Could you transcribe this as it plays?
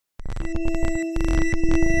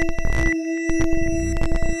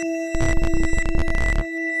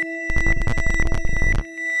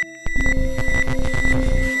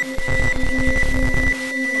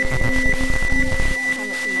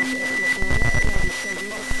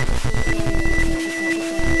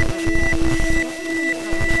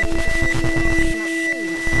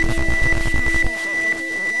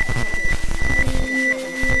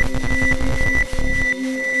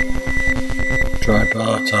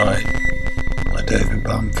Tripartite by David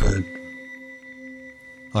Bamford.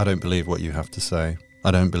 I don't believe what you have to say. I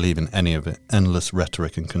don't believe in any of it. Endless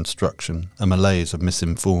rhetoric and construction, a malaise of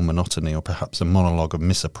misinformed monotony, or perhaps a monologue of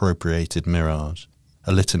misappropriated mirage.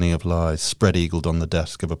 A litany of lies spread-eagled on the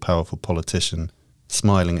desk of a powerful politician,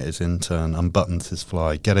 smiling at his intern, unbuttons his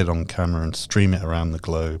fly, get it on camera and stream it around the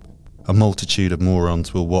globe. A multitude of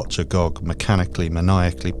morons will watch agog, mechanically,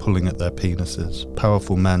 maniacally pulling at their penises.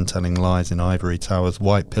 Powerful men telling lies in ivory towers,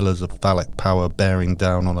 white pillars of phallic power bearing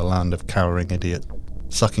down on a land of cowering idiots,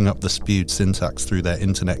 sucking up the spewed syntax through their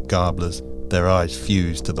internet garblers, their eyes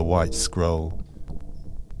fused to the white scroll.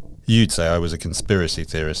 You'd say I was a conspiracy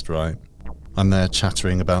theorist, right? I'm there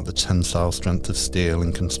chattering about the tensile strength of steel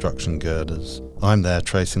in construction girders. I'm there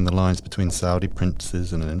tracing the lines between Saudi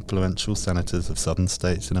princes and influential senators of southern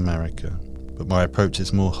states in America. But my approach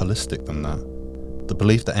is more holistic than that. The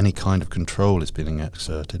belief that any kind of control is being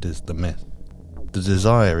exerted is the myth. The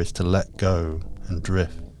desire is to let go and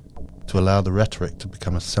drift, to allow the rhetoric to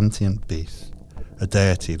become a sentient beast, a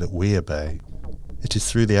deity that we obey. It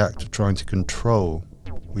is through the act of trying to control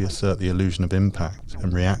we assert the illusion of impact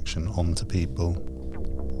and reaction onto people.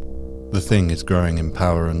 The thing is growing in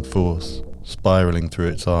power and force, spiralling through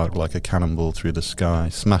its arc like a cannonball through the sky,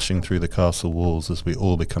 smashing through the castle walls as we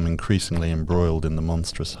all become increasingly embroiled in the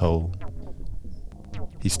monstrous whole.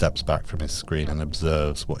 He steps back from his screen and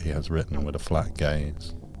observes what he has written with a flat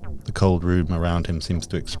gaze. The cold room around him seems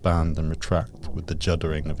to expand and retract with the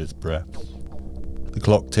juddering of his breaths. The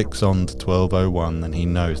clock ticks on to 12:01 and he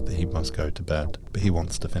knows that he must go to bed, but he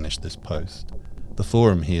wants to finish this post. The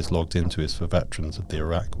forum he is logged into is for veterans of the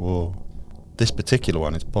Iraq War. This particular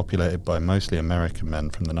one is populated by mostly American men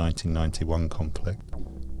from the 1991 conflict.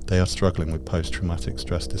 They are struggling with post-traumatic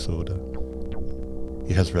stress disorder.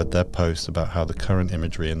 He has read their posts about how the current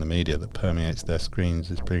imagery in the media that permeates their screens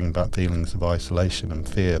is bringing back feelings of isolation and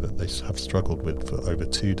fear that they have struggled with for over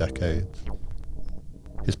 2 decades.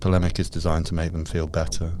 His polemic is designed to make them feel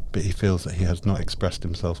better, but he feels that he has not expressed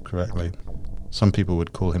himself correctly. Some people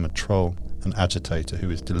would call him a troll, an agitator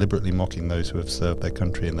who is deliberately mocking those who have served their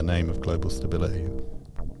country in the name of global stability.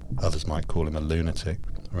 Others might call him a lunatic,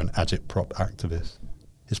 or an agitprop activist.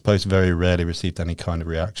 His post very rarely received any kind of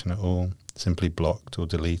reaction at all, simply blocked or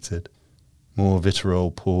deleted. More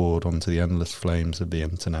vitriol poured onto the endless flames of the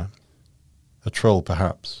internet. A troll,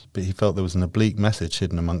 perhaps, but he felt there was an oblique message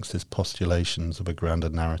hidden amongst his postulations of a grander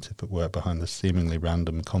narrative at work behind the seemingly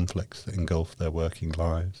random conflicts that engulf their working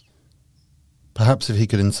lives. Perhaps if he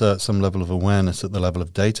could insert some level of awareness at the level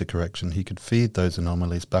of data correction, he could feed those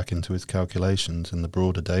anomalies back into his calculations in the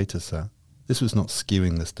broader data set. This was not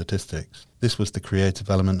skewing the statistics. This was the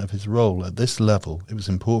creative element of his role. At this level, it was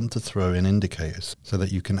important to throw in indicators so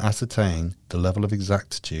that you can ascertain the level of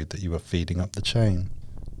exactitude that you are feeding up the chain.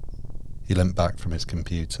 He leant back from his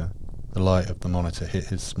computer. The light of the monitor hit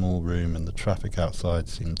his small room and the traffic outside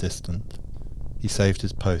seemed distant. He saved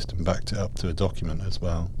his post and backed it up to a document as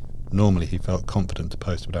well. Normally he felt confident to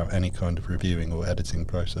post without any kind of reviewing or editing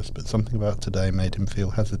process, but something about today made him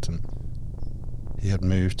feel hesitant. He had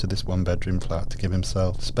moved to this one-bedroom flat to give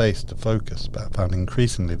himself space to focus, but found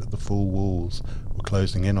increasingly that the full walls were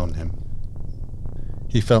closing in on him.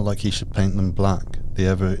 He felt like he should paint them black, the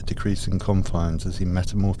ever-decreasing confines as he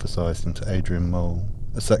metamorphosized into Adrian Mole,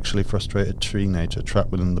 a sexually frustrated teenager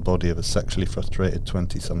trapped within the body of a sexually frustrated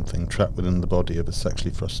 20-something, trapped within the body of a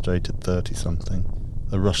sexually frustrated 30-something,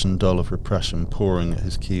 a Russian doll of repression pouring at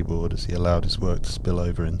his keyboard as he allowed his work to spill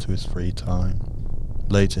over into his free time.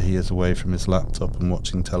 Later he is away from his laptop and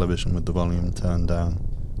watching television with the volume turned down.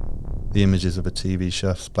 The images of a TV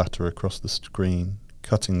chef splatter across the screen,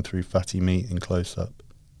 cutting through fatty meat in close-up.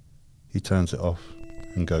 He turns it off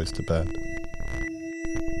and goes to bed.